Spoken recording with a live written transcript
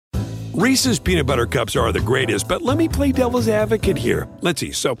Reese's peanut butter cups are the greatest, but let me play devil's advocate here. Let's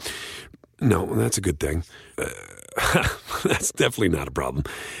see. So, no, that's a good thing. That's definitely not a problem.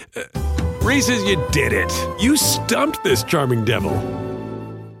 Reese's, you did it. You stumped this charming devil.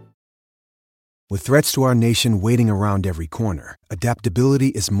 With threats to our nation waiting around every corner, adaptability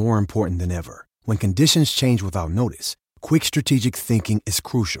is more important than ever. When conditions change without notice, quick strategic thinking is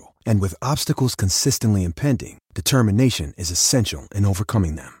crucial. And with obstacles consistently impending, determination is essential in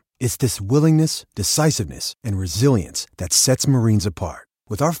overcoming them. It's this willingness, decisiveness, and resilience that sets Marines apart.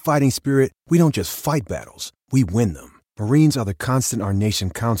 With our fighting spirit, we don't just fight battles, we win them. Marines are the constant our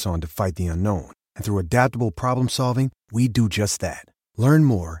nation counts on to fight the unknown. And through adaptable problem solving, we do just that. Learn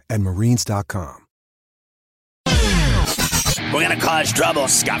more at marines.com. We're going to cause trouble.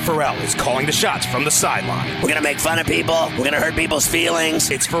 Scott Ferrall is calling the shots from the sideline. We're going to make fun of people. We're going to hurt people's feelings.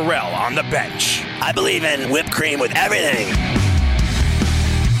 It's Ferrall on the bench. I believe in whipped cream with everything.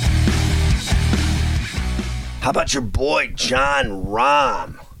 How about your boy John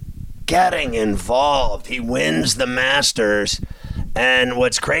Rahm getting involved? He wins the Masters. And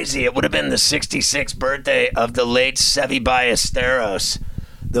what's crazy, it would have been the 66th birthday of the late Seve Ballesteros,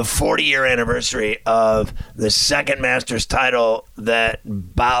 the 40-year anniversary of the second Masters title that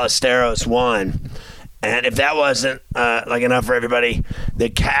Ballesteros won. And if that wasn't like enough for everybody,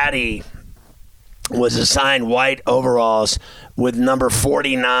 the caddy was assigned white overalls with number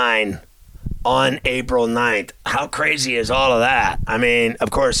 49 on April 9th. How crazy is all of that? I mean, of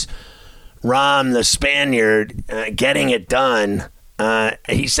course, Rahm, the Spaniard, getting it done.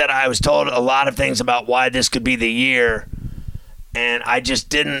 He said, I was told a lot of things about why this could be the year, and I just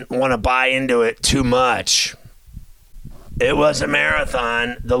didn't want to buy into it too much. It was a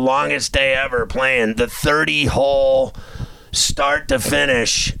marathon, the longest day ever playing. The 30-hole start to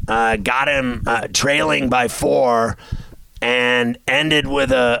finish got him trailing by 4, and ended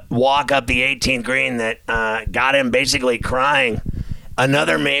with a walk up the 18th green that got him basically crying.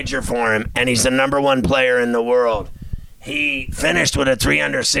 Another major for him, and he's the number 1 player in the world. He finished with a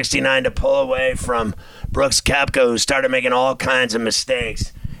 369 to pull away from Brooks Koepka, who started making all kinds of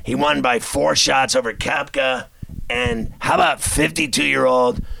mistakes. He won by 4 shots over Koepka. And how about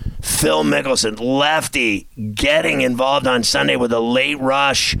 52-year-old Phil Mickelson, lefty, getting involved on Sunday with a late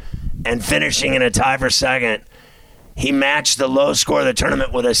rush and finishing in a tie for second. He matched the low score of the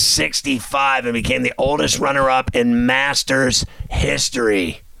tournament with a 65 and became the oldest runner-up in Masters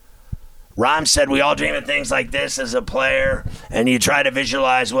history. Rahm said, we all dream of things like this as a player, and you try to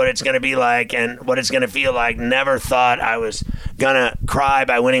visualize what it's going to be like and what it's going to feel like. Never thought I was going to cry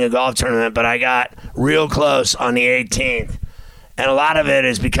by winning a golf tournament, but I got real close on the 18th. And a lot of it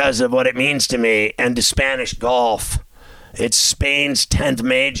is because of what it means to me and to Spanish golf. It's Spain's 10th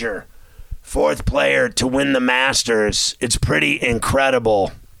major. 4th player to win the Masters. It's pretty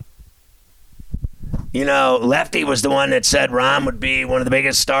incredible. You know, Lefty was the one that said Rahm would be one of the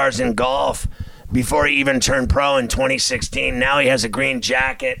biggest stars in golf before he even turned pro in 2016. Now he has a green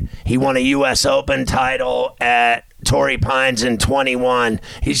jacket. He won a U.S. Open title at Torrey Pines in 21.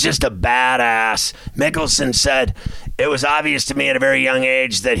 He's just a badass. Mickelson said, it was obvious to me at a very young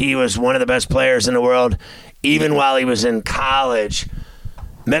age that he was one of the best players in the world, even while he was in college.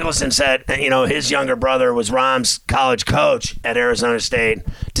 Mickelson said, you know, his younger brother was Rahm's college coach at Arizona State.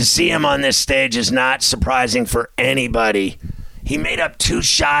 To see him on this stage is not surprising for anybody. He made up 2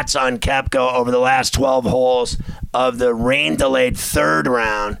 shots on Koepka over the last 12 holes of the rain-delayed 3rd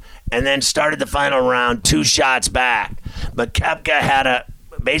round and then started the final round 2 shots back. But Koepka had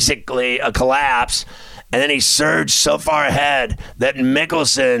basically a collapse, and then he surged so far ahead that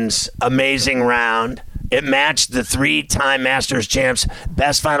Mickelson's amazing round, it matched the 3-time Masters champ's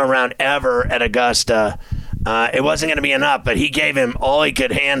best final round ever at Augusta. It wasn't going to be enough, but he gave him all he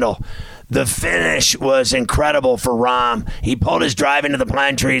could handle. The finish was incredible for Rahm. He pulled his drive into the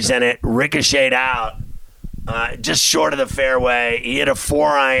pine trees, and it ricocheted out just short of the fairway. He hit a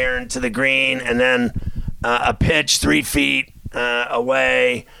 4-iron to the green, and then a pitch 3 feet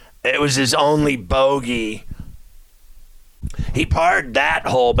away. It was his only bogey. He parred that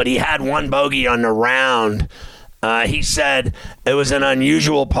hole, but he had 1 bogey on the round. He said it was an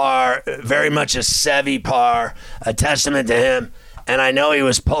unusual par, very much a Seve par, a testament to him. And I know he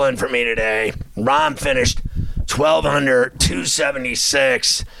was pulling for me today. Rahm finished 12 under,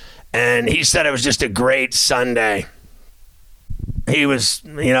 276, and he said it was just a great Sunday. He was,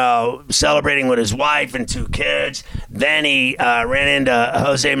 you know, celebrating with his wife and 2 kids. Then he ran into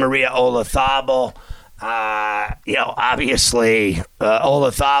Jose Maria Olazabal. You know, obviously,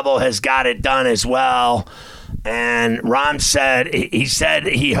 Olazabal has got it done as well. And Rahm said,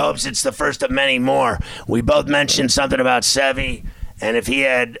 he hopes it's the first of many more. We both mentioned something about Seve And if he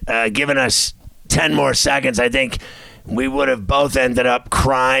had given us 10 more seconds, I think we would have both ended up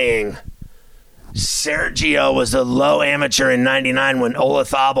crying. Sergio was a low amateur in 99 when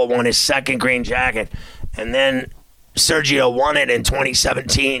Olazabal won his second green jacket. And then Sergio won it in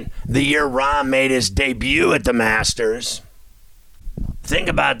 2017, the year Rahm made his debut at the Masters. Think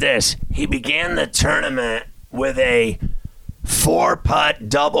about this. He began the tournament with a 4-putt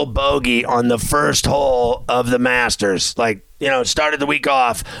double bogey on the first hole of the Masters. Started the week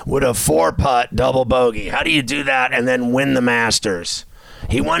off with a 4-putt double bogey. How do you do that and then win the Masters?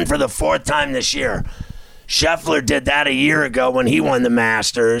 He won for the 4th time this year. Scheffler did that a year ago when he won the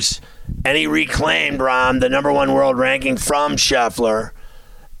Masters, and he reclaimed Rahm, the number 1 world ranking, from Scheffler.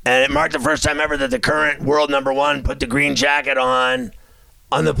 And it marked the first time ever that the current world number 1 put the green jacket on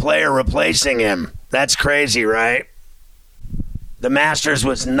the player replacing him. That's crazy, right? The Masters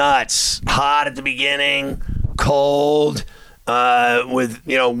was nuts. Hot at the beginning, cold, with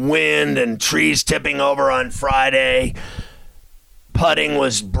wind and trees tipping over on Friday. Putting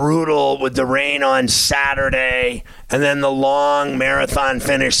was brutal with the rain on Saturday, and then the long marathon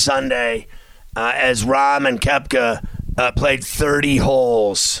finish Sunday as Rahm and Koepka played 30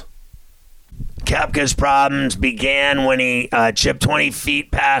 holes. Koepka's problems began when he chipped 20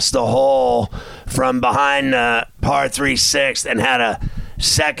 feet past the hole from behind the par 3 6th and had a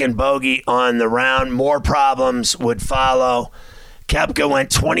second bogey on the round. More problems would follow. Koepka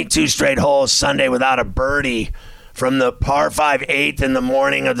went 22 straight holes Sunday without a birdie, from the par 5 8th in the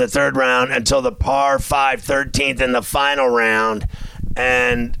morning of the third round until the par 5 13th in the final round.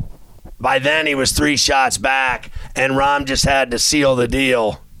 And by then he was 3 shots back, and Rahm just had to seal the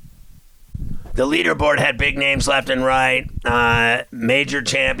deal. The leaderboard had big names left and right, major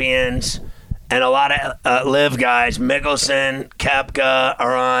champions, and a lot of LIV guys. Mickelson, Koepka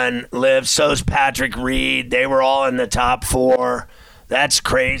are on LIV. So's Patrick Reed. They were all in the top 4. That's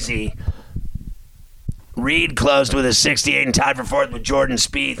crazy. Reed closed with a 68 and tied for 4th with Jordan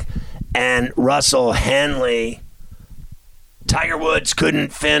Spieth and Russell Henley. Tiger Woods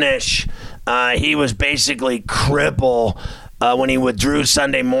couldn't finish. He was basically crippled when he withdrew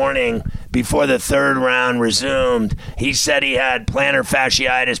Sunday morning before the third round resumed. He said he had plantar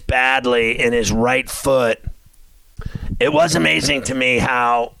fasciitis badly in his right foot. It was amazing to me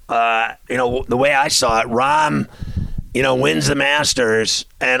how, the way I saw it, Rahm, wins the Masters,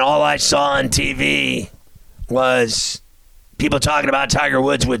 and all I saw on TV was people talking about Tiger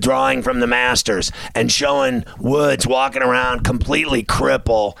Woods withdrawing from the Masters and showing Woods walking around completely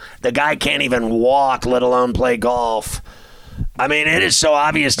crippled. The guy can't even walk, let alone play golf. I mean, it is so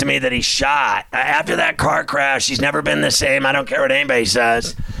obvious to me that he's shot. After that car crash, he's never been the same. I don't care what anybody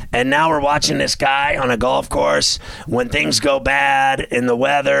says. And now we're watching this guy on a golf course when things go bad in the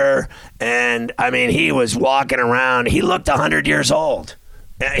weather. And, he was walking around. He looked 100 years old.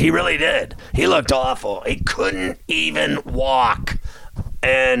 He really did. He looked awful. He couldn't even walk.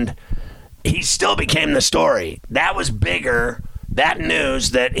 And he still became the story. That was bigger. That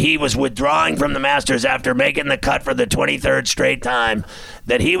news that he was withdrawing from the Masters after making the cut for the 23rd straight time,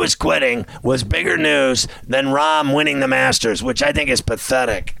 that he was quitting, was bigger news than Rahm winning the Masters, which I think is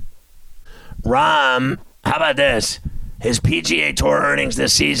pathetic. Rahm, how about this? His PGA Tour earnings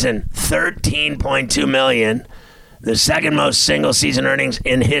this season, $13.2 million. The second most single season earnings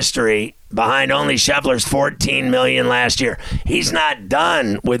in history, behind only Scheffler's $14 million last year. He's not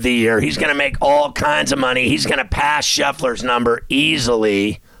done with the year. He's going to make all kinds of money. He's going to pass Scheffler's number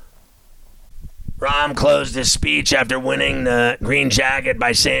easily. Rahm closed his speech after winning the green jacket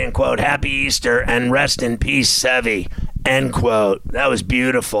by saying, quote, "Happy Easter and rest in peace, Seve," end quote. That was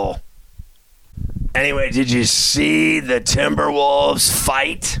beautiful. Anyway, did you see the Timberwolves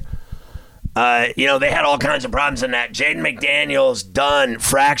fight? They had all kinds of problems in that. Jaden McDaniels, done,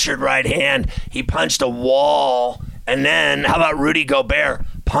 fractured right hand. He punched a wall. And then, how about Rudy Gobert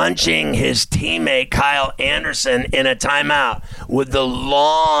punching his teammate Kyle Anderson in a timeout with the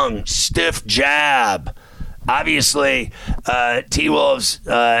long, stiff jab? Obviously, T-Wolves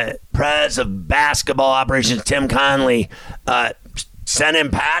prez of basketball operations, Tim Conley, sent him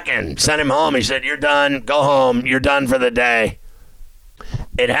packing, sent him home. He said, "You're done. Go home. You're done for the day."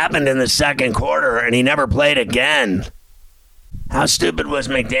 It happened in the second quarter, and he never played again. How stupid was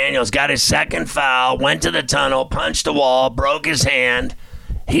McDaniels? Got his second foul, went to the tunnel, punched a wall, broke his hand.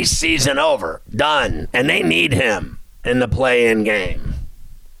 He's season over, done, and they need him in the play-in game.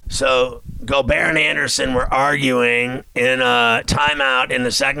 So Gobert and Anderson were arguing in a timeout in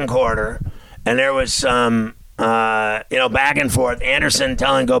the second quarter, and there was some back and forth. Anderson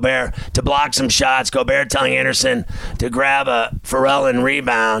telling Gobert to block some shots. Gobert telling Anderson to grab a Ferrall and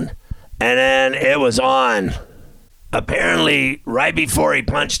rebound. And then it was on. apparently, right before he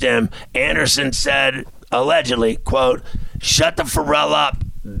punched him, Anderson said, allegedly, quote, "Shut the Ferrall up,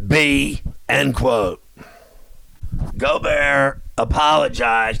 B," end quote. Gobert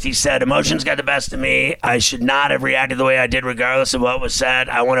apologized. He said, "Emotions got the best of me. I should not have reacted the way I did regardless of what was said.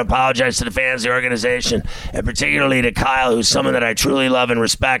 I want to apologize to the fans, the organization, and particularly to Kyle, who's someone that I truly love and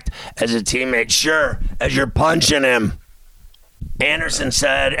respect as a teammate." Sure, as you're punching him. Anderson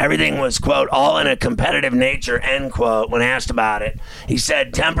said everything was, quote, "all in a competitive nature," end quote, when asked about it. He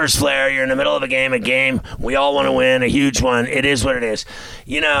said, "Tempers flare. You're in the middle of a game we all want to win, a huge one. It is what it is."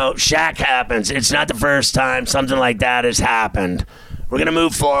 You know, Shaq happens. It's not the first time something like that has happened. We're going to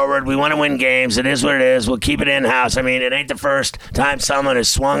move forward. We want to win games. It is what it is. We'll keep it in-house. I mean, it ain't the first time someone has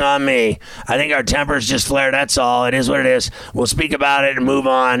swung on me. I think our tempers just flared. That's all. It is what it is. We'll speak about it and move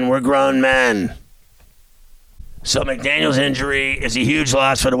on. We're grown men. So McDaniel's injury is a huge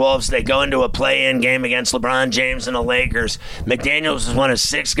loss for the Wolves. They go into a play-in game against LeBron James and the Lakers. McDaniel's is one of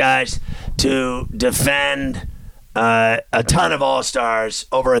 6 guys to defend a ton of All-Stars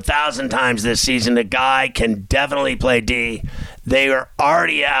over 1,000 times this season. The guy can definitely play D. They are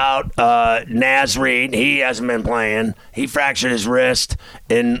already out. Naz Reid, he hasn't been playing. He fractured his wrist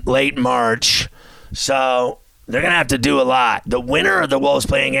in late March. So they're going to have to do a lot. The winner of the Wolves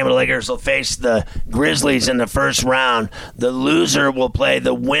playing game of the Lakers will face the Grizzlies in the first round. The loser will play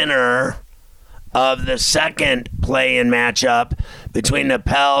the winner of the second play-in matchup between the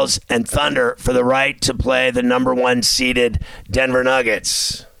Pels and Thunder for the right to play the number 1 seeded Denver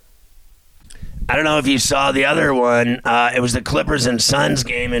Nuggets. I don't know if you saw the other one. It was the Clippers and Suns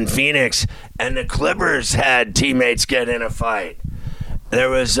game in Phoenix, and the Clippers had teammates get in a fight. There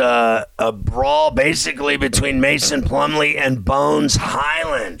was a brawl basically between Mason Plumlee and Bones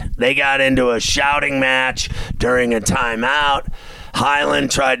Highland. They got into a shouting match during a timeout. Highland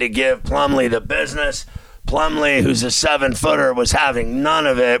tried to give Plumlee the business. Plumlee, who's a 7-footer, was having none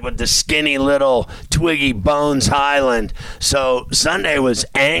of it with the skinny little twiggy Bones Highland. So Sunday was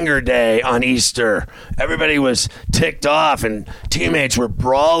anger day on Easter. Everybody was ticked off and teammates were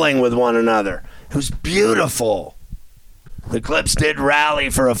brawling with one another. It was beautiful. The Clips did rally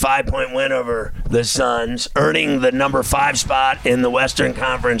for a 5-point win over the Suns, earning the number 5 spot in the Western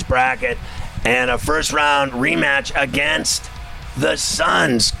Conference bracket and a first-round rematch against the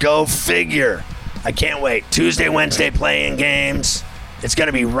Suns. Go figure. I can't wait. Tuesday, Wednesday playing games. It's going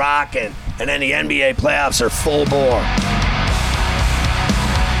to be rocking. And then the NBA playoffs are full bore.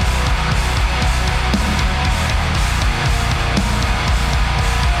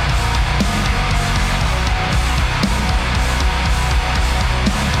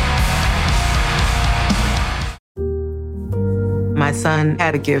 My son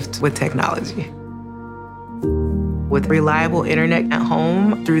had a gift with technology. With reliable internet at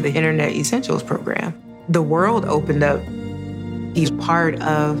home through the Internet Essentials program, the world opened up. He's part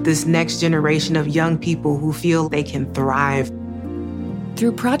of this next generation of young people who feel they can thrive.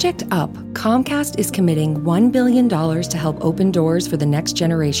 Through Project UP, Comcast is committing $1 billion to help open doors for the next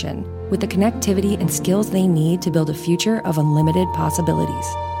generation with the connectivity and skills they need to build a future of unlimited possibilities.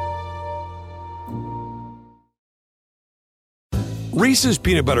 Reese's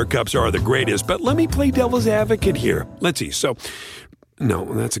peanut butter cups are the greatest, but let me play devil's advocate here. Let's see. So, no,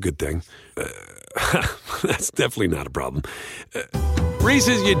 that's a good thing. That's definitely not a problem.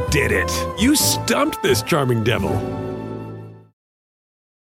 Reese's, you did it. You stumped this charming devil.